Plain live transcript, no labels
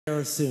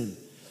Soon.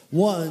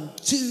 1,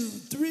 2,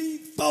 3,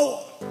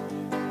 4.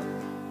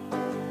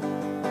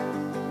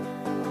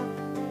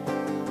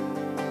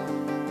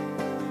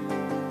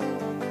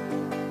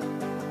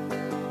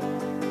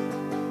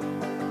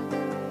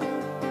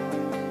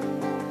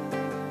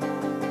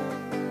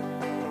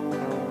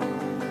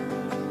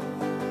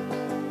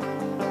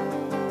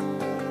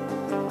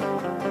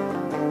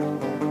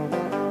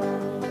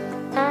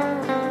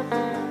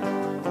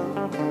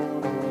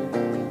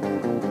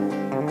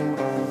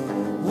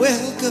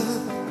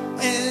 Welcome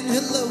and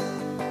hello.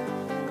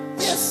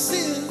 This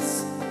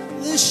is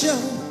the show.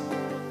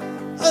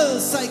 A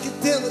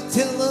psychedelic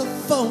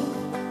telephone.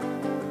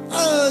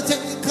 A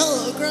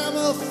Technicolour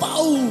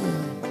Gramaphone.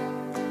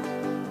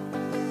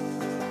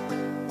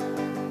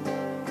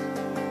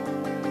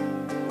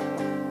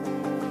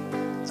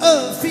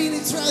 A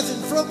phoenix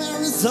rising from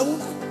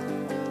Arizona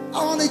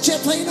on a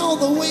jet plane all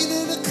the way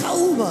to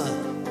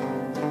Tacoma.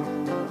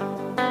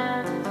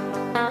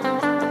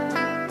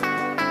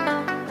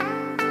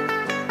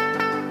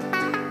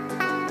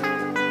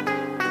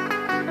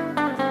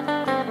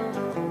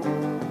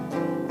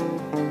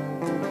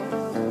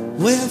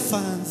 Where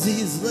finds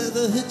these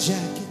leather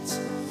jackets,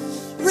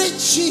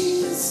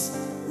 Richie's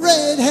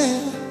red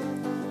hair,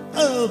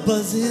 a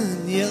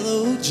buzzing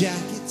yellow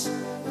jacket,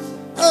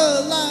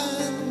 a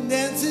lion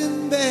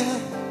dancing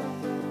bear,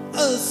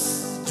 a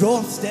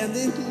dwarf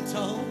standing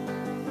tall,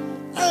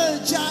 a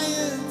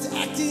giant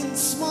acting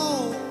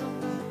small,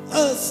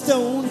 a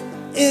stone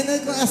in a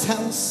glass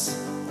house,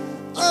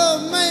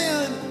 a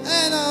man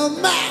and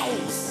a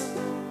mouse.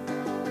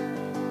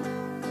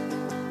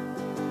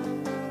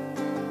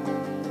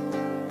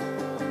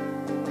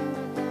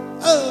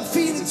 A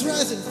phoenix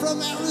rising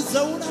from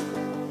Arizona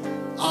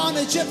on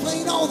a jet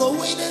plane all the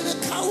way to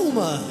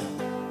Tacoma.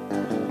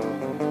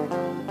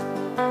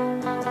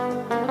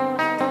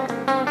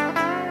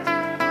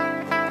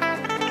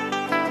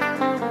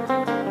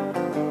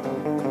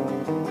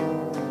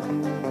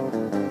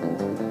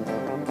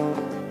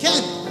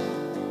 Ken.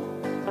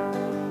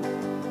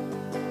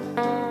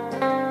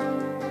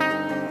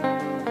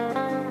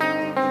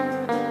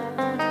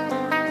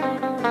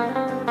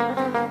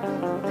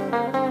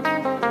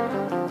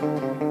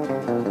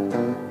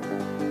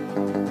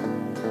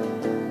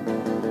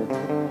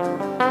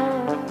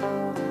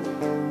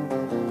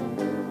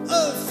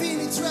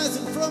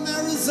 Rising from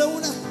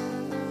Arizona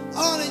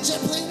on a jet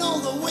plane all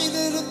the way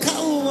to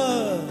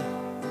Tacoma.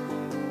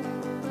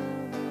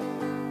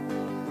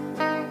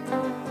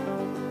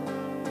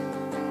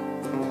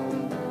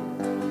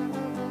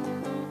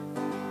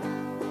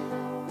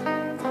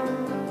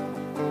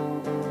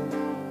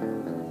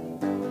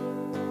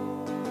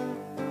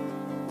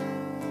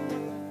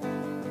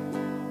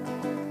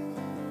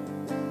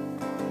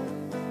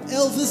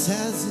 Elvis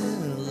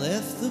hasn't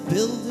left the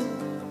building.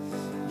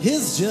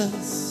 He's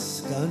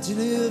just gone to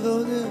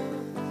Nirvana,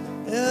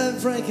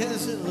 and Frank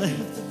hasn't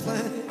left the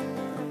planet.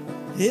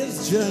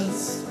 He's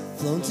just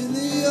flown to New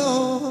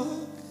York.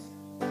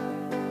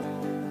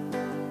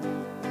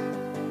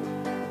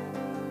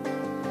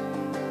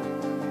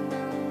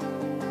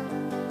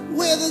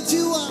 Where the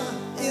two are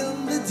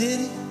in the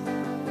ditty,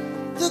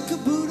 the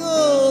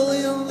caboodle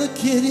in the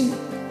kitty,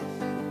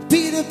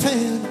 Peter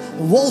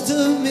Pan,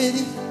 Walter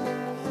Mitty,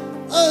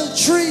 a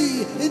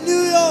tree in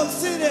New York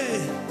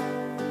City.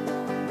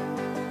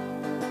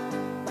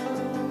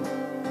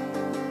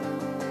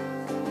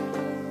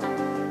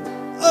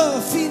 A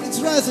phoenix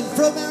rising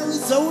from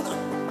Arizona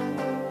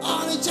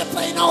on a jet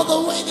plane all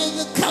the way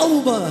to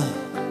Tacoma.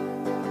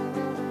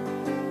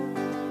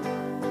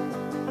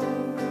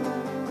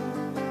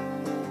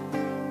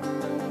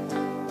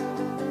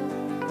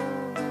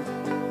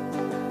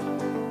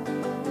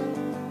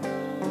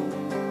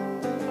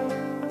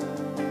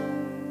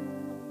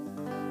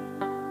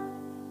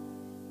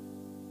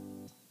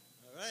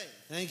 All right,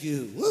 thank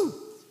you.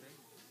 Woo!